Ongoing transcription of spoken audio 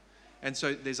And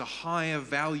so there's a higher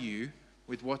value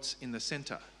with what's in the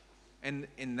center. And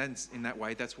in that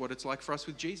way, that's what it's like for us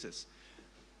with Jesus.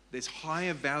 There's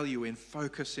higher value in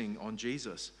focusing on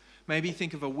Jesus. Maybe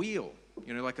think of a wheel,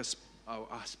 like a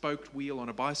spoked wheel on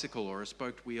a bicycle, or a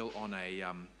spoked wheel on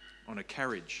a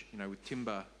carriage, with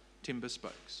timber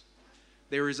spokes.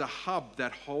 There is a hub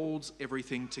that holds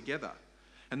everything together.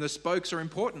 And the spokes are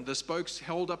important. The spokes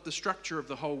held up the structure of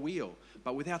the whole wheel.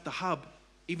 But without the hub,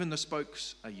 even the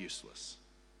spokes are useless.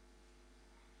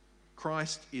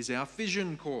 Christ is our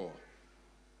fission core,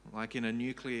 like in a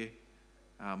nuclear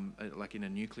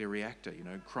reactor.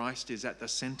 Christ is at the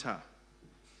center.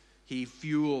 He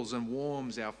fuels and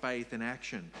warms our faith and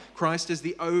action. Christ is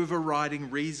the overriding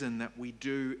reason that we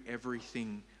do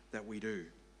everything that we do.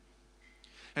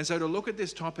 And so to look at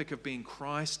this topic of being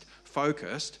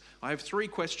Christ-focused, I have 3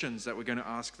 questions that we're going to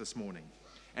ask this morning.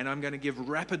 And I'm going to give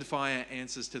rapid-fire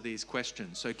answers to these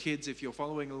questions. So kids, if you're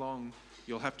following along,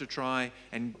 you'll have to try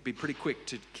and be pretty quick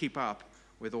to keep up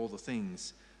with all the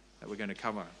things that we're going to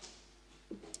cover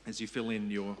as you fill in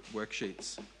your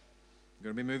worksheets.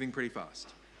 You're going to be moving pretty fast.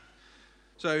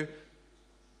 So,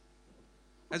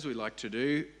 as we like to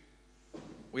do,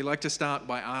 we like to start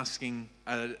by asking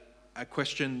a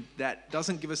question that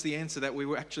doesn't give us the answer that we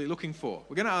were actually looking for.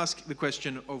 We're going to ask the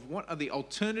question of what are the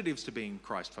alternatives to being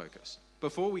Christ-focused.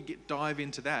 Before we dive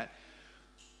into that,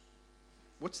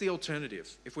 what's the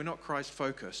alternative? If we're not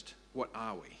Christ-focused, what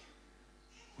are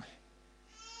we?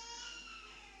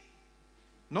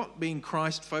 Not being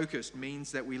Christ-focused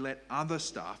means that we let other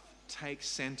stuff take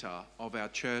center of our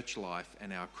church life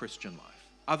and our Christian life.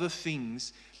 Other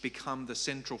things become the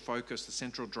central focus, the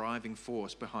central driving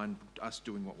force behind us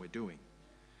doing what we're doing.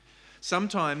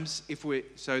 Sometimes,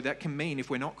 that can mean if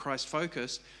we're not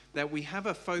Christ-focused, that we have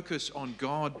a focus on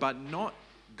God, but not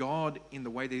God in the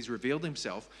way that He's revealed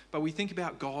Himself, but we think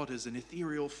about God as an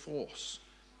ethereal force,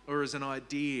 or as an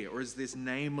idea, or as this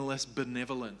nameless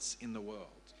benevolence in the world.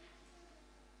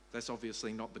 That's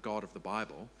obviously not the God of the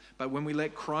Bible. But when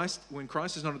Christ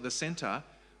is not at the center,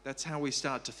 that's how we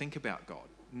start to think about God,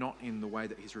 not in the way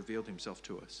that He's revealed Himself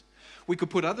to us. We could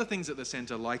put other things at the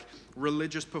center, like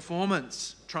religious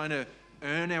performance, trying to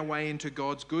earn our way into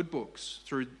God's good books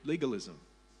through legalism.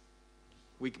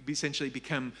 We essentially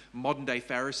become modern-day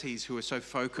Pharisees who are so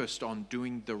focused on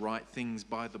doing the right things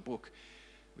by the book,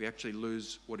 we actually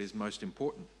lose what is most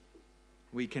important.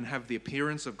 We can have the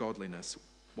appearance of godliness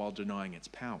while denying its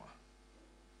power.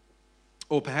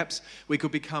 Or perhaps we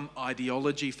could become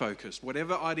ideology-focused,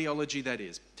 whatever ideology that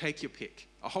is. Take your pick.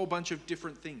 A whole bunch of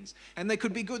different things. And they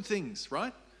could be good things,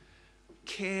 right?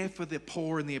 Care for the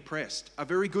poor and the oppressed. A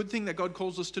very good thing that God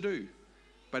calls us to do.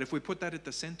 But if we put that at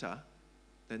the center,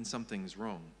 then something's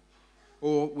wrong.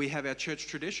 Or we have our church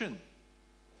tradition.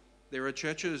 There are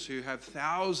churches who have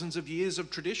thousands of years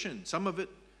of tradition, some of it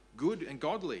good and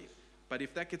godly. But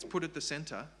if that gets put at the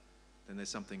center, then there's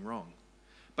something wrong.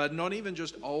 But not even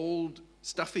just old,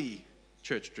 stuffy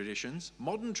church traditions,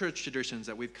 modern church traditions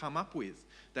that we've come up with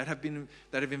that have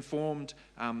informed,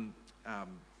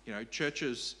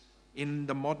 churches in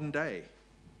the modern day.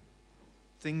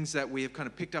 Things that we have kind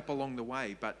of picked up along the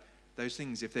way, but those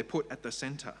things, if they're put at the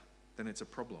center, then it's a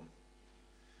problem.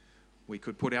 We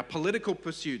could put our political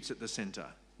pursuits at the center.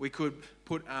 We could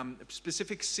put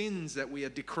specific sins that we are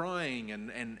decrying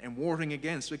and warring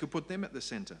against. We could put them at the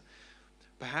center.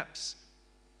 Perhaps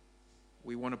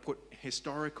we want to put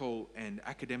historical and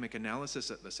academic analysis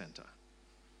at the center.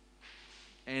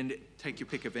 And take your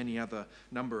pick of any other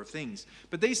number of things.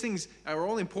 But these things are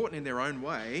all important in their own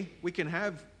way. We can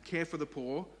have care for the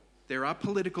poor. There are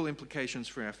political implications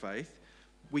for our faith.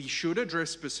 We should address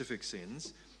specific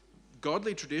sins.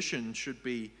 Godly tradition should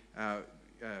be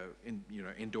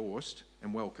endorsed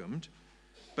and welcomed.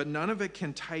 But none of it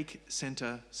can take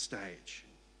center stage.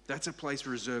 That's a place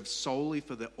reserved solely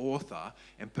for the author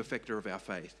and perfecter of our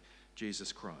faith,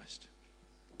 Jesus Christ.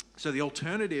 So the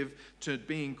alternative to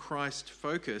being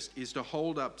Christ-focused is to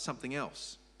hold up something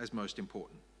else as most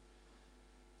important.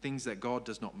 Things that God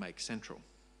does not make central.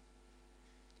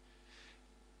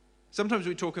 Sometimes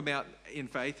we talk about, in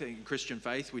faith, in Christian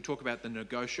faith, we talk about the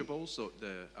negotiables, or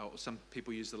some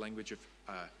people use the language of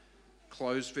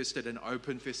closed-fisted and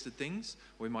open-fisted things.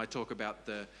 We might talk about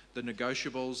the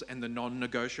negotiables and the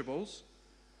non-negotiables.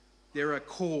 There are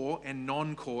core and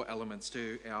non-core elements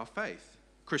to our faith.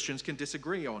 Christians can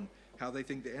disagree on how they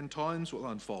think the end times will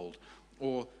unfold,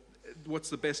 or what's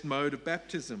the best mode of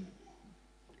baptism,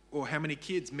 or how many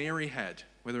kids Mary had,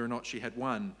 whether or not she had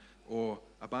one or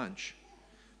a bunch.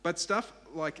 But stuff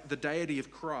like the deity of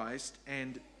Christ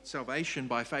and salvation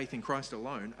by faith in Christ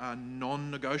alone are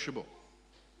non-negotiable.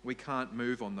 We can't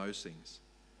move on those things.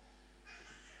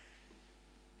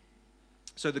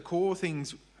 So the core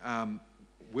things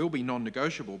will be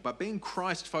non-negotiable, but being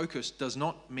Christ-focused does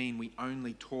not mean we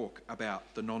only talk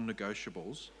about the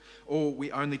non-negotiables or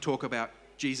we only talk about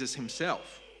Jesus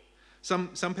himself.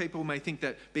 Some people may think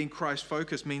that being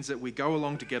Christ-focused means that we go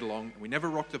along to get along, we never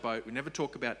rock the boat, we never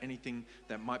talk about anything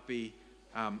that might be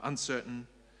uncertain,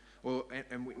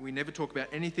 and we never talk about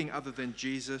anything other than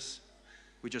Jesus.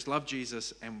 We just love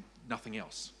Jesus and nothing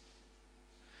else.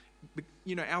 But,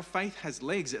 our faith has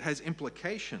legs, it has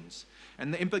implications,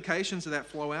 and the implications of that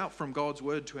flow out from God's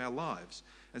word to our lives.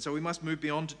 And so we must move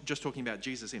beyond just talking about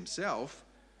Jesus himself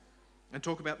and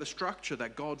talk about the structure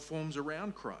that God forms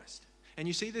around Christ. And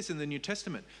you see this in the New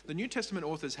Testament. The New Testament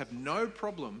authors have no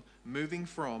problem moving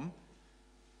from,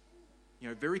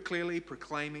 very clearly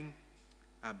proclaiming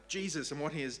Jesus and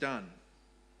what he has done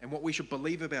and what we should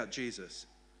believe about Jesus,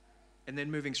 and then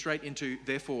moving straight into,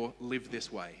 therefore, live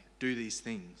this way, do these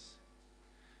things.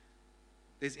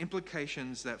 There's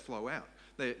implications that flow out.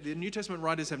 The New Testament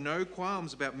writers have no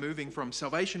qualms about moving from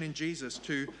salvation in Jesus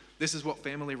to this is what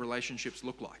family relationships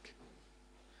look like.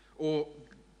 Or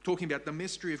talking about the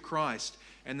mystery of Christ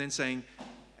and then saying,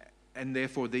 and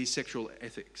therefore these sexual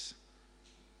ethics.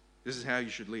 This is how you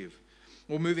should live.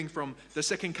 Or moving from the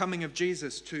second coming of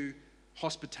Jesus to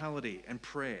hospitality and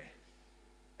prayer.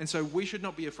 And so we should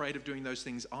not be afraid of doing those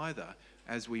things either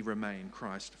as we remain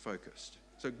Christ-focused.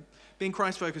 So being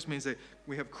Christ-focused means that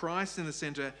we have Christ in the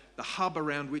center, the hub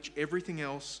around which everything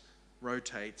else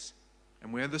rotates,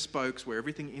 and we're the spokes where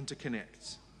everything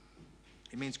interconnects.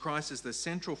 It means Christ is the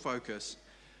central focus,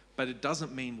 but it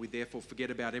doesn't mean we therefore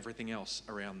forget about everything else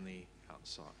around the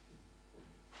outside.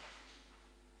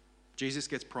 Jesus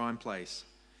gets prime place,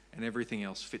 and everything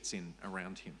else fits in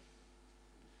around him.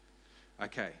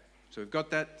 Okay. So we've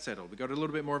got that settled. We've got a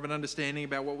little bit more of an understanding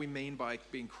about what we mean by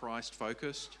being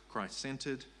Christ-focused,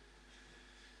 Christ-centered.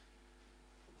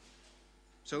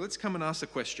 So let's come and ask the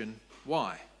question,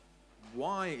 why?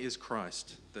 Why is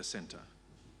Christ the center?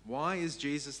 Why is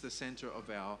Jesus the center of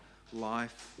our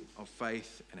life of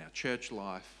faith and our church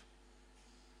life?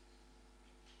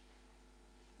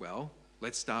 Well,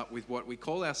 let's start with what we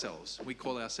call ourselves. We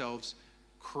call ourselves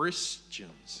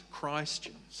Christians,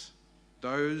 Christians.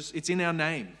 It's in our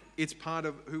name. It's part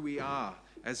of who we are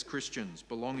as Christians,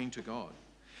 belonging to God.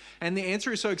 And the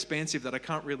answer is so expansive that I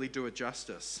can't really do it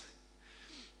justice.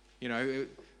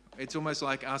 It's almost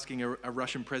like asking a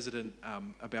Russian president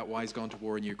about why he's gone to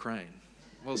war in Ukraine.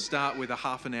 We'll start with a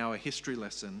half an hour history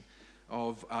lesson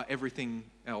of everything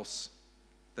else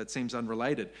that seems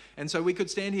unrelated. And so we could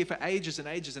stand here for ages and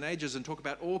ages and ages and talk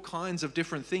about all kinds of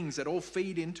different things that all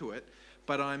feed into it.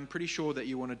 But I'm pretty sure that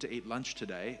you wanted to eat lunch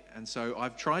today, and so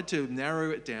I've tried to narrow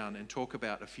it down and talk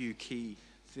about a few key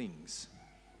things.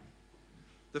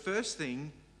 The first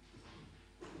thing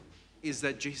is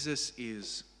that Jesus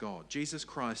is God. Jesus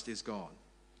Christ is God.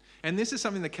 And this is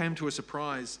something that came to a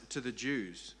surprise to the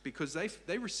Jews because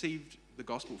they received the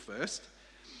gospel first,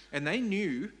 and they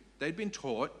knew, they'd been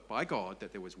taught by God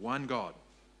that there was one God.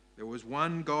 There was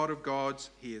one God of gods.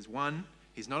 He is one.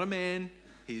 He's not a man.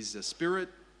 He's a spirit.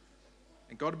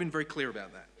 And God had been very clear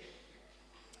about that.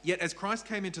 Yet as Christ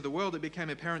came into the world, it became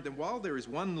apparent that while there is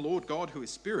one Lord God who is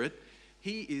Spirit,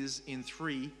 he is in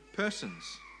three persons: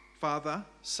 Father,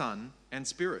 Son, and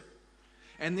Spirit.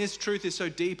 And this truth is so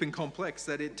deep and complex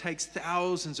that it takes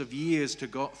thousands of years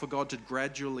for God to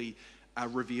gradually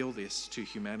reveal this to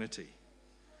humanity.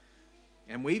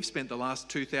 And we've spent the last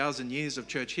 2,000 years of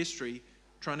church history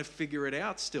trying to figure it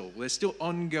out still. There's still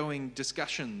ongoing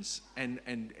discussions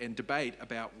and debate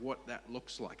about what that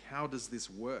looks like. How does this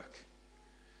work?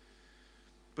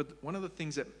 But one of the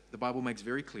things that the Bible makes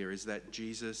very clear is that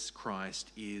Jesus Christ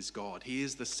is God. He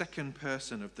is the second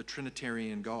person of the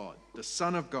Trinitarian God, the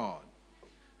Son of God,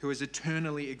 who has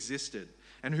eternally existed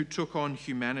and who took on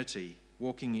humanity,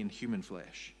 walking in human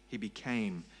flesh. He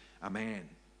became a man.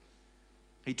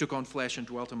 He took on flesh and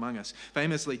dwelt among us.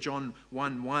 Famously, John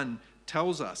 1:1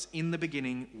 tells us, in the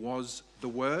beginning was the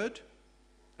Word,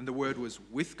 and the Word was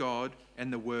with God,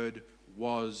 and the Word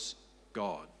was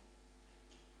God.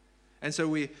 And so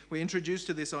we're introduced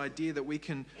to this idea that we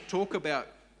can talk about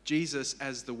Jesus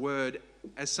as the Word,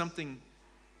 as something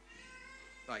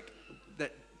like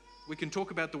that. We can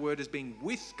talk about the Word as being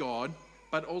with God,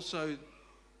 but also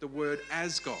the Word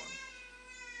as God.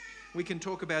 We can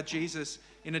talk about Jesus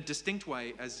in a distinct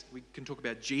way, as we can talk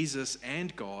about Jesus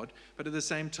and God, but at the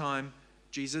same time,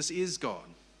 Jesus is God.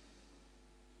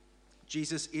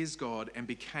 Jesus is God and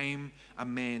became a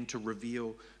man to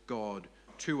reveal God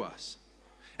to us.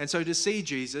 And so to see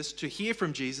Jesus, to hear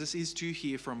from Jesus, is to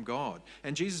hear from God.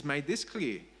 And Jesus made this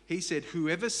clear. He said,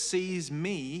 "Whoever sees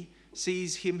me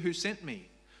sees him who sent me.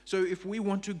 So if we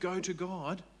want to go to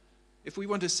God, if we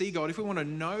want to see God, if we want to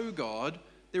know God,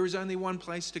 there is only one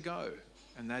place to go,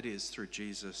 and that is through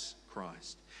Jesus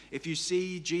Christ. If you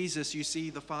see Jesus, you see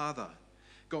the Father.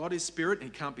 God is spirit,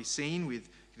 and he can't be seen with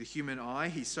the human eye.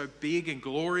 He's so big and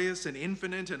glorious and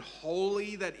infinite and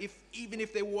holy that even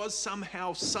if there was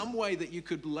somehow some way that you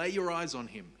could lay your eyes on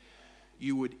him,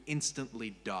 you would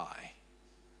instantly die.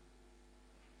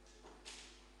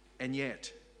 And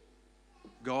yet,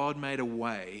 God made a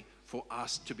way for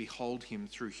us to behold him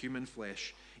through human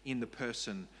flesh in the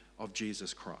person of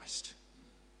Jesus Christ.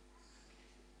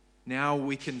 Now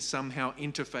we can somehow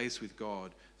interface with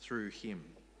God through him.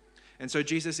 And so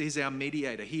Jesus is our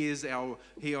mediator. He is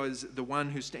the one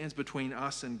who stands between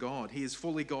us and God. He is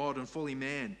fully God and fully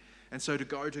man. And so to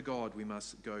go to God, we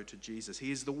must go to Jesus.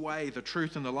 He is the way, the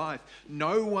truth, and the life.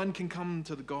 No one can come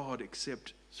to God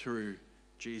except through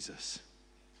Jesus.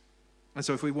 And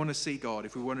so if we want to see God,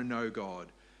 if we want to know God,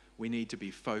 we need to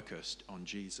be focused on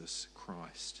Jesus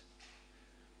Christ.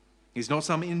 He's not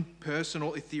some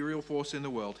impersonal, ethereal force in the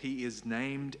world. He is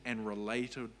named and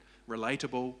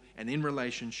relatable and in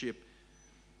relationship,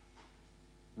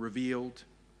 revealed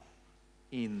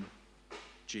in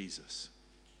Jesus.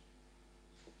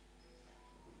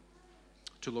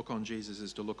 To look on Jesus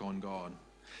is to look on God.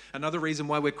 Another reason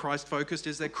why we're Christ-focused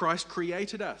is that Christ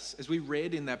created us, as we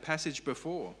read in that passage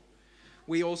before.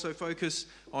 We also focus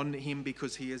on him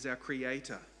because he is our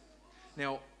creator.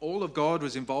 Now, all of God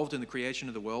was involved in the creation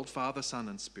of the world, Father, Son,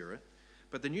 and Spirit.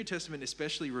 But the New Testament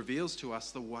especially reveals to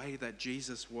us the way that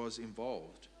Jesus was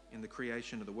involved in the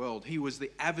creation of the world. He was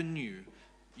the avenue,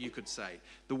 you could say.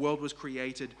 The world was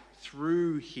created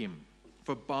through him.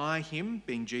 For by him,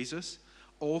 being Jesus,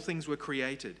 all things were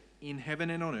created in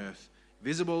heaven and on earth,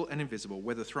 visible and invisible,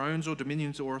 whether thrones or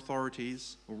dominions or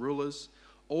authorities or rulers.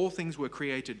 All things were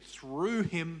created through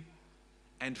him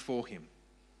and for him.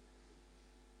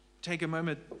 Take a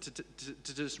moment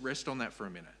to just rest on that for a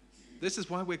minute. This is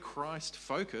why we're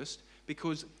Christ-focused,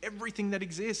 because everything that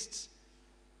exists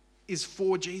is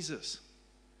for Jesus.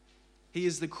 He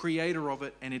is the creator of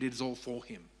it, and it is all for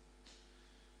him.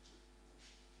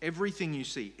 Everything you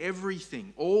see,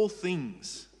 everything, all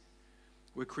things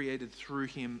were created through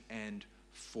him and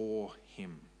for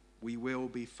him. We will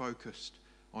be focused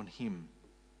on him.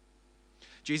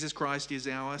 Jesus Christ is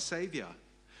our Savior.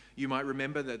 You might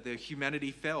remember that the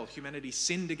humanity fell. Humanity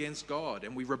sinned against God,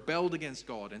 and we rebelled against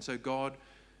God. And so God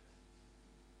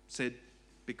said,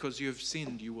 because you have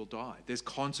sinned, you will die. There's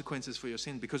consequences for your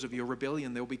sin. Because of your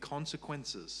rebellion, there will be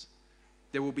consequences.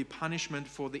 There will be punishment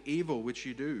for the evil which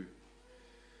you do.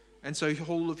 And so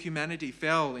all of humanity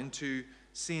fell into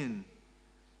sin.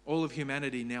 All of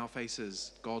humanity now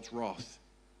faces God's wrath,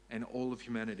 and all of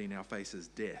humanity now faces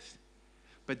death.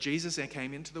 But Jesus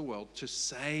came into the world to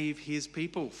save his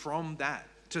people from that,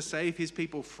 to save his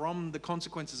people from the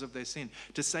consequences of their sin,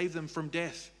 to save them from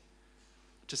death,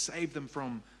 to save them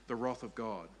from the wrath of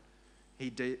God.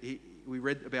 We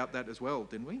read about that as well,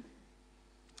 didn't we?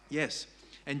 Yes.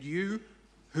 And you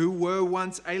who were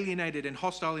once alienated and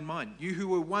hostile in mind, you who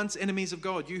were once enemies of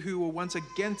God, you who were once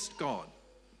against God,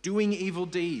 doing evil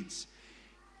deeds,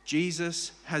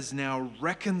 Jesus has now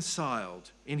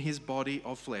reconciled in his body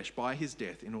of flesh by his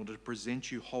death in order to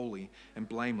present you holy and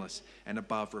blameless and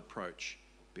above reproach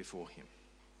before him.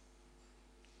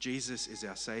 Jesus is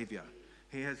our Savior.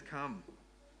 He has come.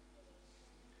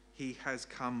 He has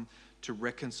come to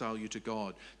reconcile you to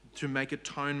God, to make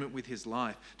atonement with his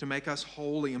life, to make us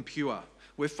holy and pure.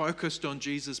 We're focused on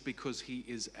Jesus because he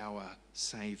is our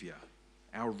Savior,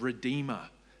 our Redeemer,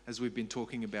 as we've been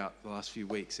talking about the last few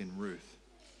weeks in Ruth.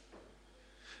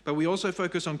 But we also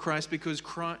focus on Christ because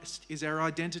Christ is our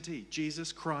identity.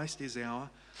 Jesus Christ is our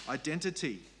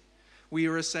identity. We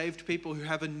are a saved people who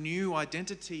have a new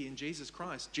identity in Jesus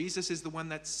Christ. Jesus is the one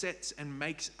that sets and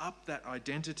makes up that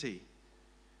identity.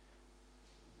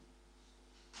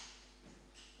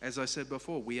 As I said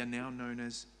before, we are now known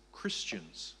as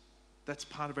Christians. That's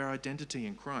part of our identity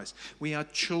in Christ. We are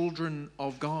children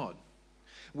of God.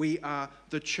 We are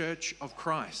the church of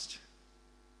Christ.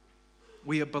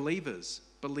 We are believers.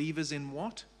 Believers in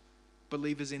what?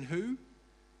 Believers in who?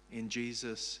 In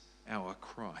Jesus, our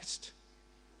Christ.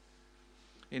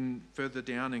 Further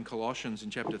down in Colossians in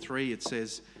chapter 3, it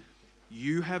says,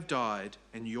 you have died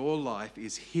and your life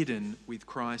is hidden with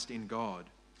Christ in God.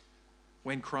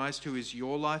 When Christ, who is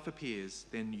your life, appears,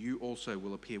 then you also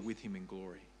will appear with him in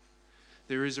glory.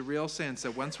 There is a real sense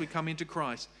that once we come into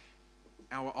Christ,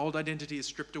 our old identity is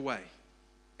stripped away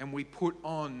and we put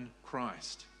on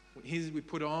Christ. We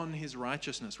put on his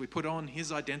righteousness. We put on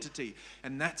his identity.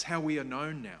 And that's how we are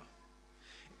known now.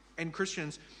 And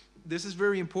Christians, this is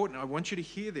very important. I want you to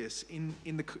hear this. In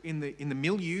the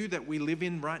milieu that we live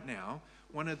in right now,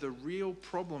 one of the real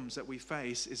problems that we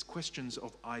face is questions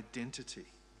of identity.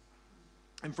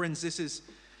 And friends, this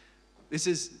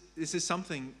is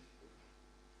something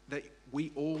that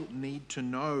we all need to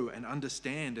know and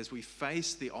understand as we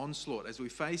face the onslaught, as we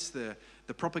face the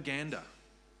propaganda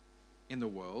in the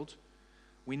world.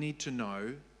 We need to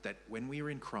know that when we are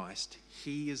in Christ,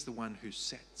 He is the one who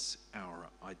sets our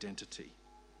identity.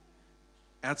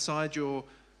 Outside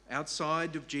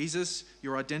of Jesus,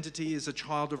 your identity is a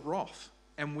child of wrath,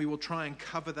 and we will try and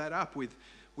cover that up with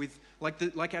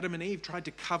like Adam and Eve tried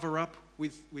to cover up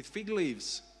with fig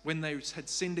leaves when they had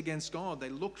sinned against God. They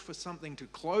looked for something to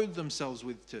clothe themselves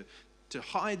with, to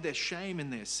hide their shame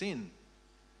and their sin,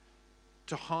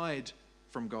 to hide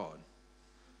from God.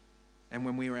 And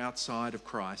when we are outside of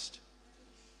Christ,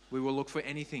 we will look for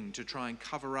anything to try and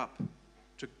cover up,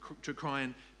 to try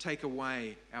and take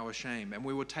away our shame. And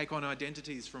we will take on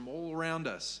identities from all around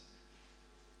us,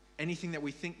 anything that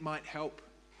we think might help.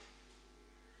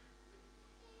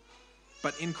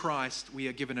 But in Christ, we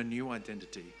are given a new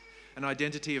identity, an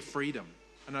identity of freedom,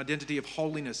 an identity of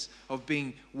holiness, of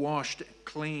being washed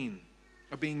clean,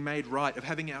 of being made right, of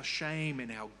having our shame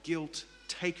and our guilt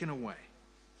taken away.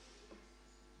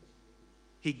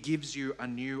 He gives you a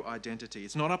new identity.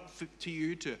 It's not up to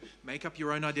you to make up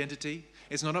your own identity.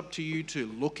 It's not up to you to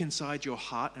look inside your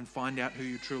heart and find out who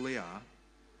you truly are.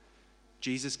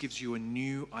 Jesus gives you a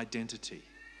new identity.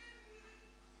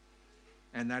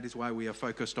 And that is why we are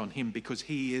focused on Him, because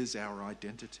He is our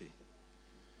identity.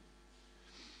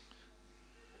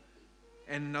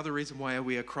 And another reason why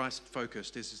we are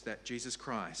Christ-focused is that Jesus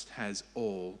Christ has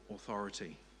all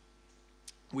authority.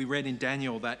 We read in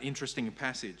Daniel that interesting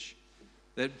passage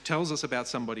that tells us about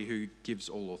somebody who gives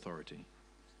all authority.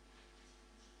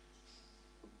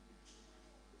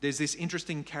 There's this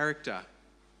interesting character,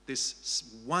 this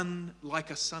one like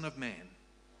a son of man.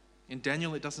 In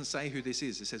Daniel, it doesn't say who this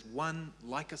is. It says one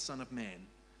like a son of man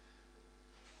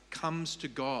comes to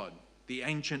God, the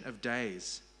Ancient of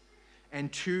Days,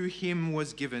 and to Him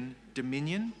was given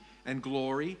dominion and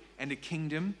glory and a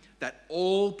kingdom that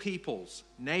all peoples,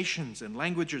 nations, and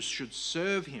languages should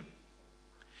serve Him.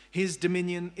 His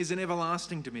dominion is an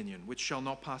everlasting dominion which shall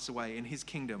not pass away, and His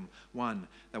kingdom one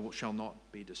that shall not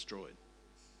be destroyed.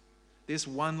 This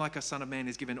one like a son of man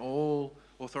is given all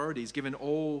authority. He's given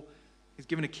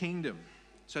a kingdom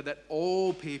so that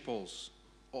all peoples,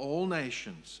 all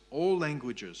nations, all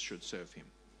languages should serve Him.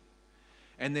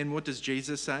 And then what does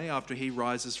Jesus say after He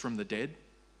rises from the dead?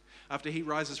 After He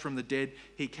rises from the dead,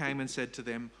 He came and said to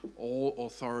them, all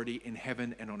authority in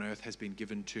heaven and on earth has been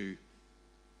given to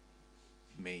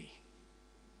me.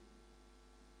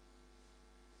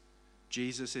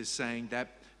 Jesus is saying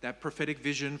that prophetic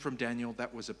vision from Daniel,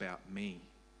 that was about me.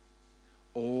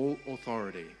 All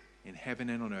authority in heaven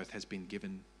and on earth has been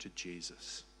given to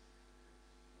Jesus.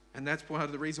 And that's part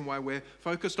of the reason why we're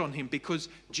focused on Him, because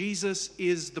Jesus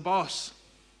is the boss.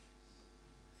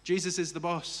 Jesus is the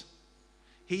boss.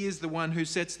 He is the one who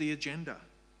sets the agenda.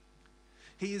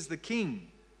 He is the King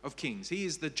of kings. He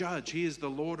is the judge. He is the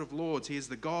Lord of lords. He is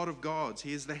the God of gods.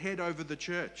 He is the head over the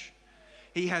church.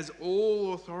 He has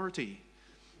all authority.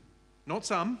 Not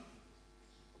some,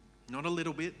 not a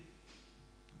little bit,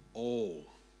 all.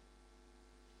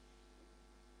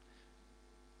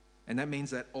 And that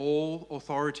means that all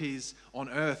authorities on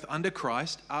earth under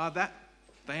Christ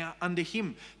they are under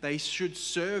Him. They should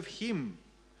serve Him.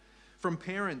 From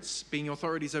parents being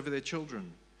authorities over their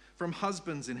children, from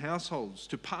husbands in households,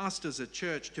 to pastors at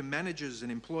church, to managers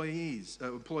and employers,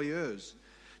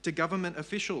 to government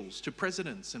officials, to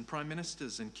presidents and prime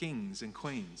ministers and kings and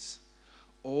queens.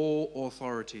 All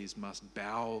authorities must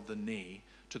bow the knee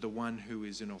to the one who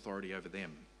is in authority over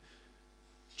them,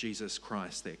 Jesus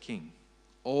Christ, their King.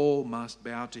 All must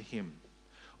bow to Him.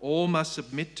 All must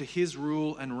submit to His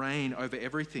rule and reign over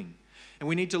everything. And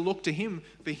we need to look to Him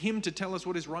for Him to tell us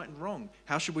what is right and wrong.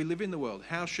 How should we live in the world?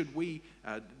 How should we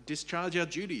discharge our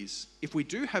duties? If we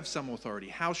do have some authority,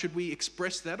 how should we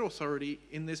express that authority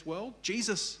in this world?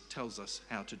 Jesus tells us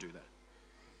how to do that.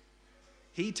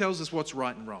 He tells us what's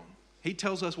right and wrong. He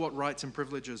tells us what rights and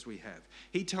privileges we have.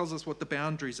 He tells us what the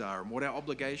boundaries are and what our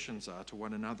obligations are to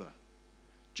one another.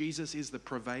 Jesus is the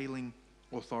prevailing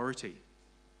authority.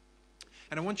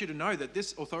 And I want you to know that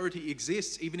this authority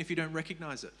exists even if you don't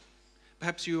recognize it.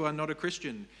 Perhaps you are not a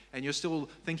Christian and you're still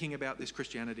thinking about this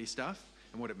Christianity stuff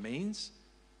and what it means.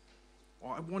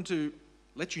 Well, I want to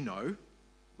let you know,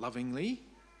 lovingly,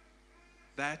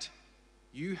 that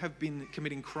you have been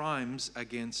committing crimes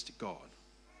against God.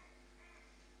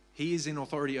 He is in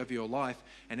authority over your life,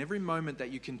 and every moment that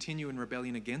you continue in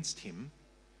rebellion against Him,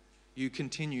 you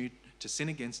continue to sin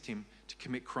against him, to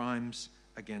commit crimes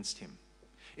against him.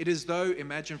 It is though,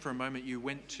 imagine for a moment, you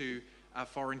went to a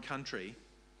foreign country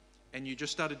and you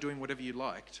just started doing whatever you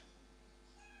liked.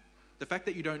 The fact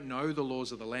that you don't know the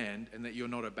laws of the land and that you're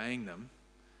not obeying them,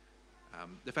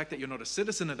 the fact that you're not a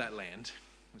citizen of that land,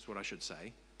 is what I should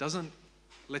say, doesn't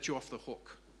let you off the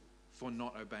hook for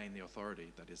not obeying the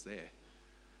authority that is there.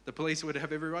 The police would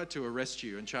have every right to arrest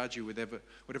you and charge you with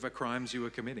whatever crimes you were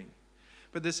committing.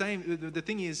 But the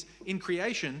thing is, in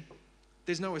creation,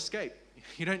 there's no escape.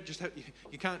 You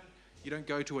don't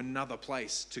go to another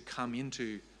place to come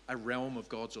into a realm of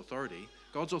God's authority.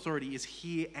 God's authority is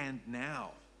here and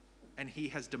now, and he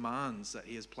has demands that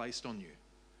he has placed on you.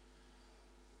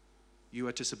 You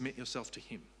are to submit yourself to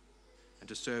him and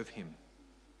to serve him.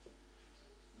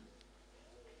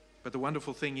 But the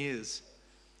wonderful thing is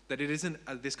that it isn't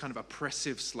this kind of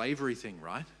oppressive slavery thing,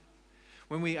 right?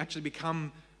 When we actually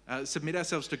submit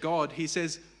ourselves to God, he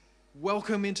says,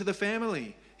 welcome into the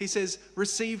family. He says,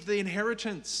 receive the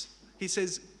inheritance. He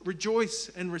says, rejoice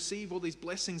and receive all these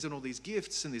blessings and all these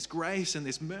gifts and this grace and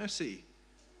this mercy.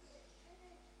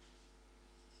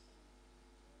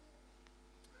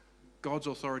 God's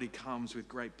authority comes with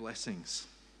great blessings.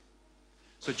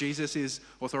 So Jesus has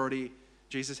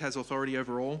authority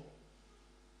over all.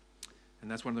 And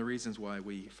that's one of the reasons why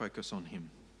we focus on him.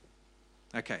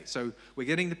 Okay, so we're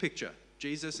getting the picture.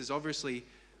 Jesus is obviously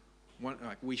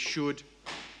we should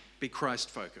be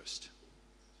Christ-focused.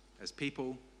 As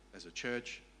people, as a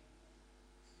church.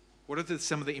 What are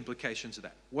some of the implications of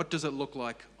that? What does it look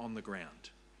like on the ground?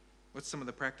 What's some of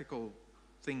the practical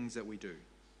things that we do?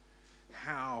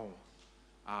 How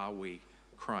are we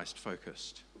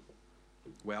Christ-focused?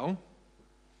 Well,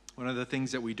 one of the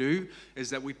things that we do is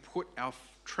that we put our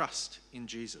trust in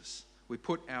Jesus. We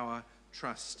put our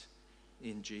trust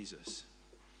in Jesus.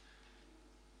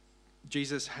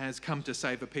 Jesus has come to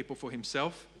save a people for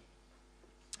himself.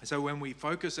 So when we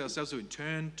focus ourselves, we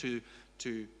turn to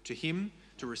him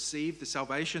to receive the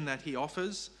salvation that he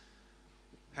offers.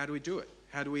 How do we do it?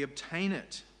 How do we obtain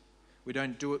it? We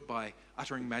don't do it by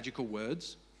uttering magical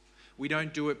words. We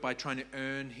don't do it by trying to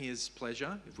earn his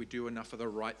pleasure. If we do enough of the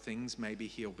right things, maybe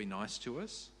he'll be nice to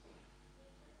us.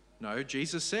 No,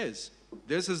 Jesus says,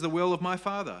 this is the will of my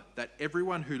Father, that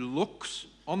everyone who looks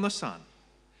on the Son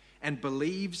and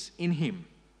believes in him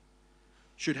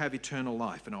should have eternal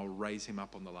life, and I'll raise him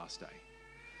up on the last day.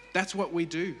 That's what we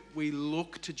do. We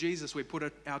look to Jesus. We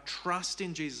put our trust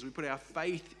in Jesus. We put our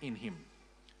faith in him.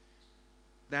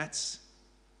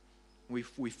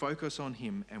 We focus on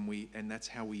him, and that's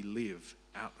how we live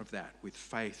out of that, with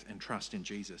faith and trust in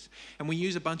Jesus. And we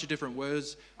use a bunch of different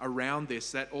words around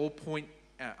this that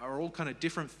are all kind of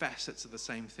different facets of the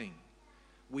same thing.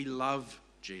 We love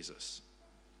Jesus.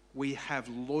 We have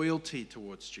loyalty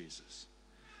towards Jesus.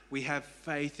 We have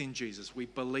faith in Jesus. We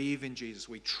believe in Jesus.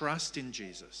 We trust in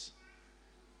Jesus.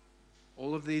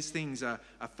 All of these things are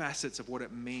facets of what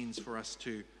it means for us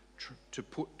to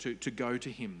go to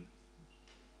him,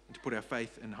 and to put our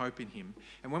faith and hope in him.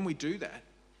 And when we do that,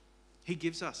 he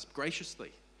gives us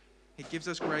graciously. He gives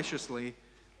us graciously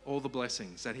all the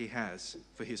blessings that he has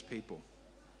for his people.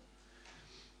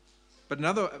 But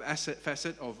another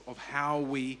facet of how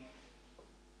we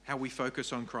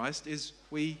focus on Christ is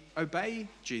we obey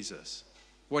Jesus.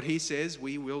 What he says,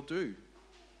 we will do.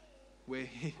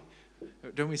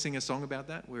 Don't we sing a song about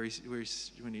that? Where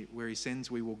he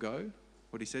sends, we will go.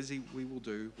 What he says we will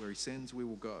do. Where he sends, we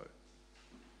will go.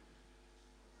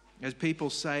 As people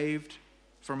saved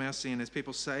from our sin, as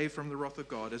people saved from the wrath of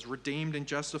God, as redeemed and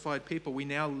justified people, we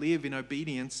now live in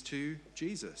obedience to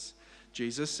Jesus.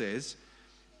 Jesus says,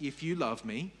 if you love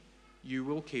me, you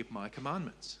will keep my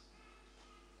commandments.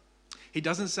 He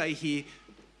doesn't say here,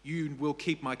 you will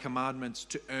keep my commandments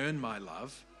to earn my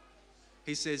love.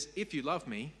 He says, if you love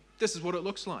me, this is what it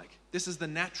looks like. This is the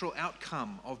natural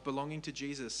outcome of belonging to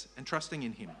Jesus and trusting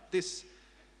in him. This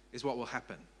is what will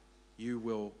happen. You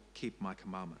will keep my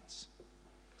commandments.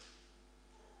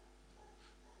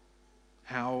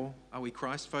 How are we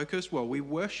Christ-focused? Well, we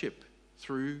worship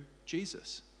through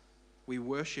Jesus. We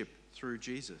worship through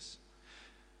Jesus.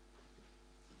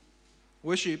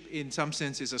 Worship, in some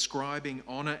sense, is ascribing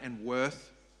honor and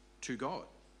worth to God.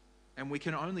 And we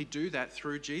can only do that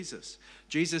through Jesus.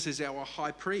 Jesus is our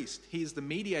high priest. He is the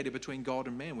mediator between God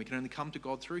and man. We can only come to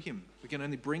God through him. We can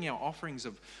only bring our offerings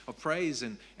of praise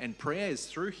and prayers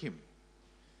through him.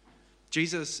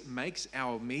 Jesus makes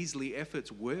our measly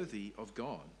efforts worthy of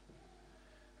God.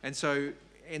 And so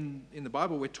in the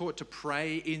Bible, we're taught to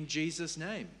pray in Jesus'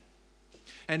 name.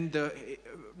 And the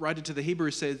writer to the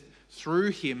Hebrews says,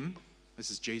 through him, this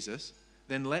is Jesus,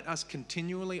 then let us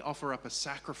continually offer up a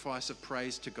sacrifice of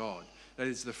praise to God, that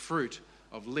is the fruit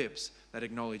of lips that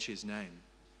acknowledge his name.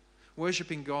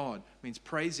 Worshipping God means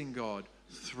praising God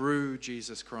through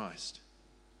Jesus Christ.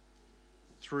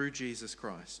 Through Jesus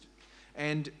Christ.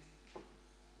 And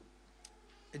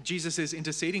Jesus is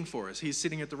interceding for us. He's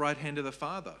sitting at the right hand of the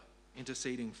Father,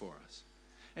 interceding for us.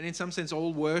 And in some sense,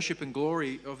 all worship and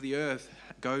glory of the earth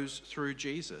goes through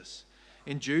Jesus.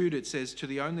 In Jude, it says, "To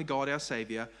the only God, our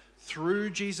Saviour, through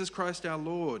Jesus Christ our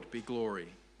Lord, be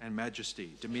glory and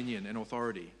majesty, dominion and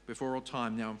authority, before all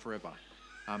time, now and forever.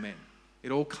 Amen."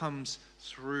 It all comes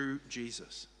through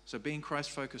Jesus. So being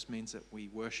Christ-focused means that we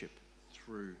worship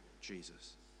through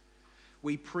Jesus.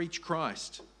 We preach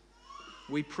Christ.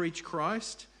 We preach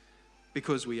Christ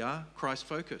because we are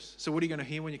Christ-focused. So what are you going to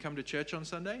hear when you come to church on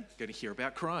Sunday? You're going to hear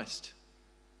about Christ.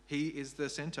 He is the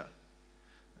center.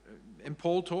 And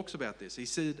Paul talks about this. He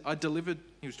said,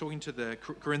 he was talking to the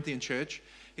Corinthian church.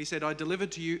 He said, "I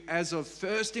delivered to you as of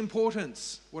first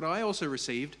importance what I also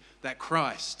received, that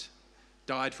Christ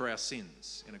died for our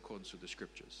sins in accordance with the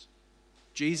scriptures."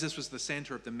 Jesus was the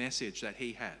center of the message that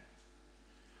he had.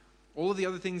 All of the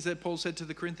other things that Paul said to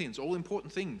the Corinthians, all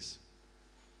important things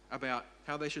about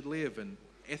how they should live and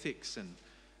ethics and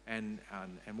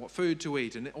what food to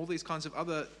eat and all these kinds of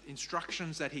other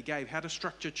instructions that he gave, how to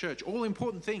structure church, all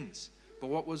important things. But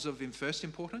what was of first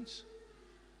importance?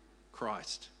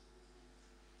 Christ.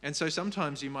 And so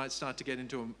sometimes you might start to get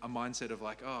into a mindset of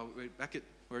like, oh,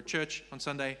 we're at church on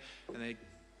Sunday and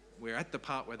we're at the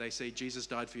part where they say Jesus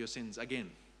died for your sins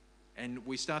again. And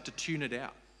we start to tune it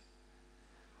out.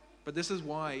 But this is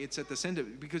why it's at the center,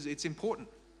 because it's important.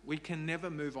 We can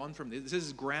never move on from this. This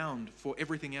is ground for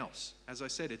everything else. As I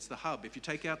said, it's the hub. If you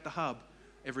take out the hub,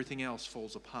 everything else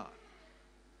falls apart.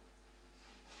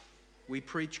 We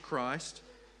preach Christ,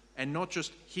 and not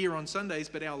just here on Sundays,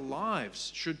 but our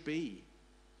lives should be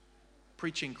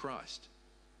preaching Christ.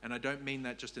 And I don't mean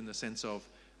that just in the sense of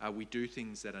we do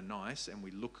things that are nice and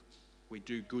we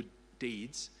do good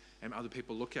deeds, and other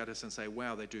people look at us and say,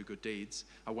 wow, they do good deeds.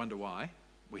 I wonder why.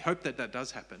 We hope that that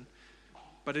does happen.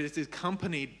 But it is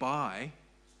accompanied by,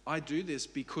 I do this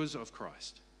because of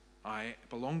Christ. I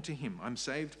belong to him. I'm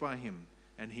saved by him,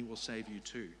 and he will save you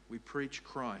too. We preach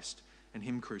Christ and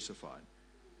him crucified.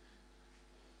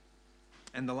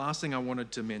 And the last thing I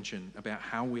wanted to mention about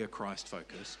how we are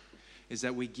Christ-focused is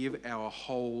that we give our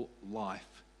whole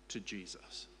life to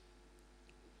Jesus.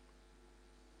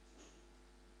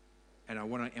 And I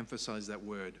want to emphasize that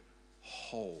word,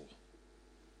 whole.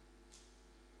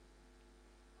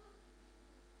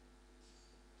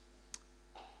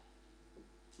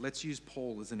 Let's use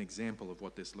Paul as an example of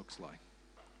what this looks like.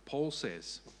 Paul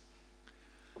says,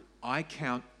 "I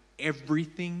count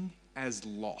everything as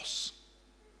loss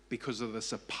because of the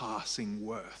surpassing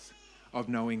worth of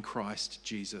knowing Christ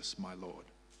Jesus my Lord."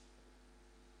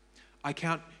 I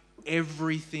count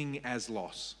everything as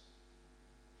loss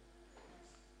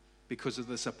because of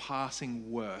the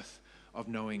surpassing worth of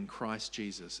knowing Christ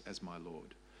Jesus as my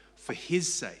Lord. For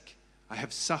his sake, I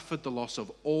have suffered the loss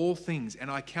of all things, and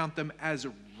I count them as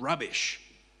rubbish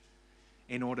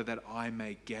in order that I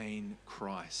may gain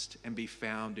Christ and be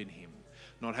found in him,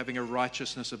 not having a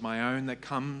righteousness of my own that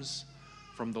comes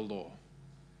from the law,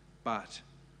 but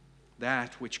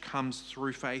that which comes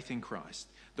through faith in Christ,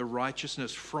 the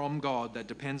righteousness from God that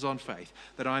depends on faith,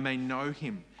 that I may know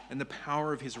him and the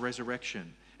power of his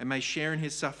resurrection, and may share in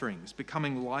his sufferings,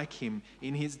 becoming like him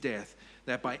in his death,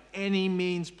 that by any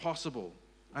means possible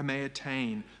I may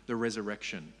attain the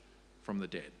resurrection from the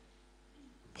dead.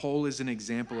 Paul is an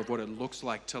example of what it looks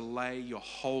like to lay your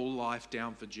whole life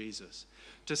down for Jesus,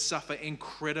 to suffer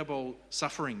incredible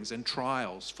sufferings and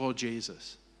trials for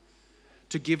Jesus,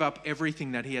 to give up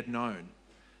everything that he had known,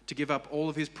 to give up all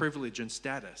of his privilege and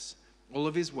status, all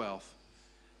of his wealth,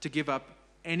 to give up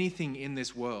anything in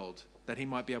this world that he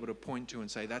might be able to point to and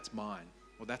say, that's mine,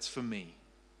 or that's for me.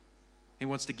 He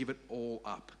wants to give it all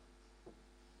up.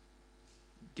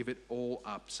 Give it all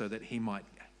up so that he might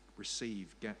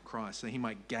receive Christ, so he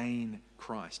might gain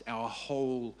Christ. Our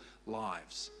whole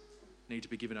lives need to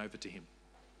be given over to him.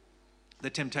 The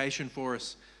temptation for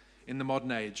us in the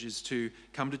modern age is to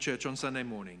come to church on Sunday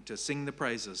morning, to sing the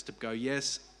praises, to go,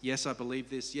 yes, I believe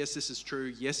this, yes, this is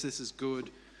true, yes, this is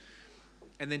good,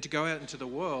 and then to go out into the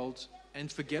world and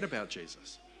forget about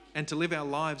Jesus, and to live our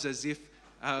lives as if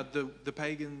the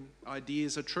pagan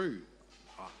ideas are true.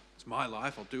 It's my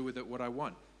life, I'll do with it what I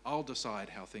want. I'll decide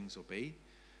how things will be.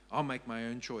 I'll make my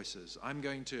own choices. I'm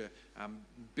going to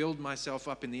build myself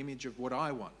up in the image of what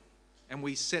I want. And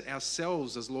we set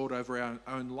ourselves as Lord over our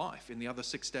own life in the other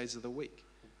 6 days of the week.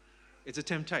 It's a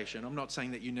temptation. I'm not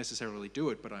saying that you necessarily do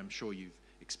it, but I'm sure you've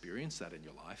experience that in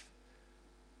your life.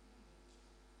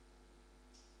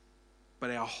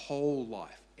 But our whole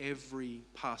life, every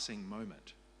passing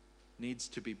moment, needs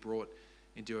to be brought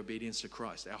into obedience to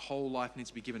Christ. Our whole life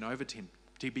needs to be given over to him,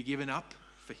 to be given up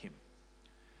for him.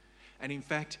 And in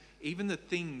fact, even the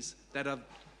things that are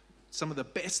some of the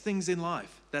best things in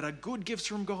life, that are good gifts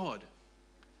from God,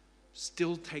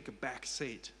 still take a back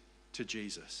seat to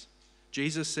Jesus.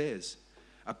 Jesus says,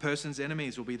 a person's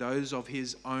enemies will be those of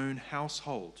his own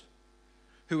household.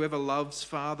 Whoever loves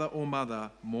father or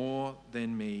mother more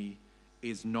than me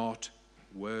is not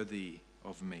worthy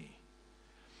of me.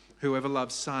 Whoever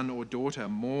loves son or daughter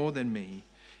more than me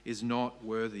is not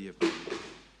worthy of me.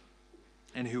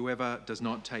 And whoever does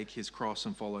not take his cross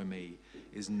and follow me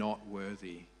is not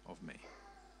worthy of me.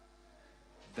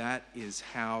 That's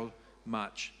how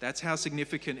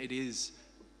significant it is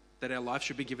that our life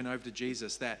should be given over to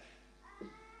Jesus, that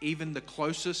even the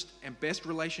closest and best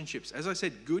relationships, as I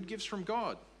said, good gifts from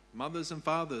God, mothers and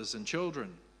fathers and children,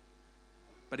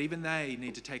 but even they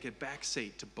need to take a back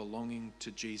seat to belonging to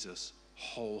Jesus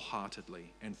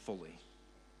wholeheartedly and fully.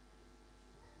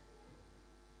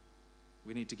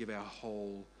 We need to give our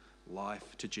whole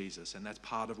life to Jesus, and that's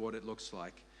part of what it looks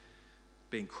like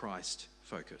being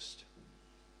Christ-focused.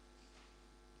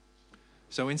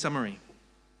 So in summary,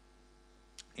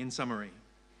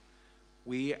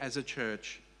 we as a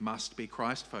church must be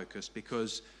Christ-focused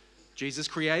because Jesus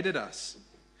created us.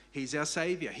 He's our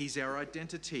Savior. He's our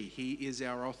identity. He is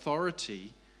our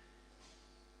authority.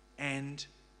 And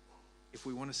if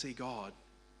we want to see God,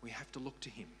 we have to look to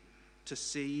him. To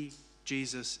see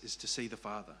Jesus is to see the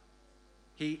Father.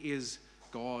 He is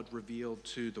God revealed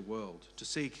to the world. To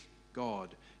seek God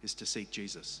is to seek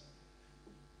Jesus.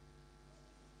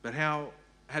 But how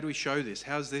do we show this?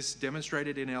 How is this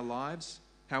demonstrated in our lives?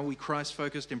 How are we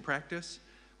Christ-focused in practice?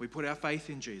 We put our faith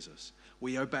in Jesus.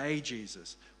 We obey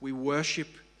Jesus. We worship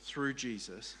through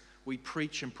Jesus. We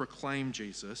preach and proclaim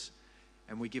Jesus.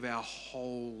 And we give our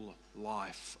whole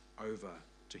life over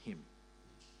to him.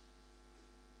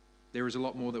 There is a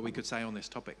lot more that we could say on this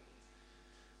topic.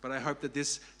 But I hope that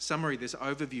this summary, this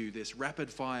overview, this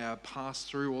rapid fire pass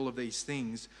through all of these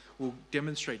things will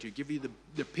demonstrate to you, give you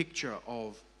the picture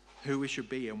of who we should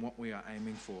be and what we are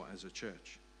aiming for as a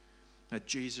church. That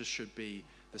Jesus should be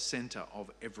the center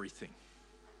of everything.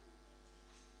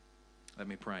 Let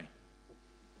me pray.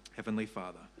 Heavenly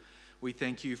Father, we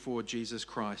thank you for Jesus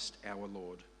Christ, our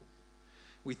Lord.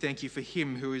 We thank you for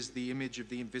him who is the image of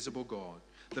the invisible God,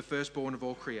 the firstborn of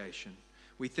all creation.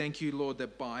 We thank you, Lord,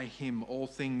 that by him all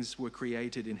things were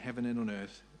created in heaven and on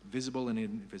earth, visible and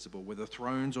invisible, whether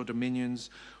thrones or dominions,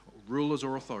 rulers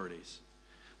or authorities.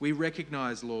 We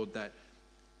recognize, Lord, that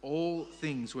all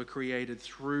things were created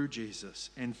through Jesus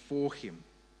and for him,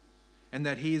 and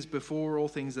that he is before all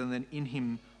things, and that in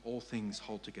him all things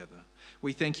hold together.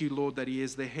 We thank you, Lord, that he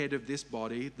is the head of this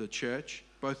body, the church,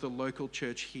 both the local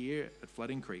church here at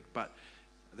Flooding Creek, but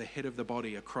the head of the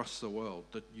body across the world,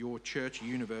 your church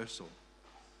universal.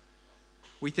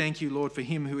 We thank you, Lord, for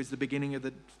him who is the beginning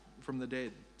from the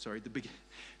dead.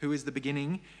 Who is the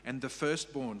beginning and the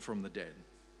firstborn from the dead.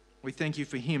 We thank you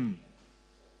for him,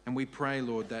 and we pray,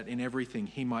 Lord, that in everything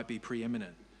he might be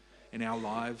preeminent in our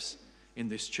lives, in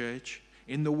this church,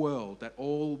 in the world, that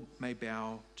all may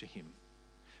bow to him.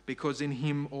 Because in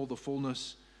him all the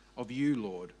fullness of you,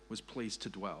 Lord, was pleased to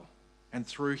dwell. And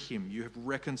through him you have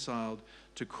reconciled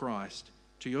to Christ,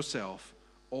 to yourself,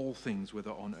 all things,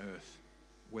 whether on earth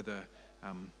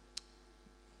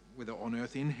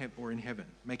or in heaven,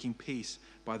 making peace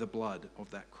by the blood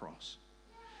of that cross.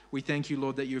 We thank you,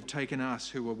 Lord, that you have taken us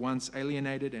who were once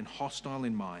alienated and hostile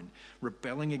in mind,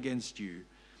 rebelling against you,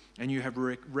 and you have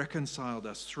reconciled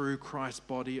us through Christ's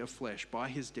body of flesh by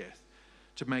his death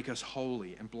to make us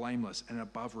holy and blameless and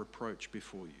above reproach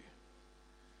before you.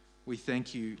 We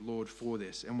thank you, Lord, for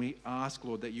this, and we ask,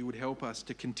 Lord, that you would help us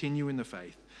to continue in the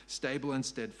faith, stable and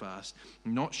steadfast,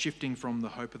 not shifting from the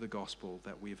hope of the gospel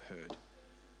that we've heard.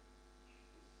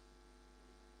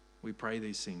 We pray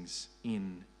these things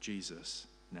in Jesus'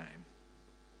 name.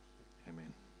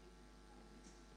 Amen.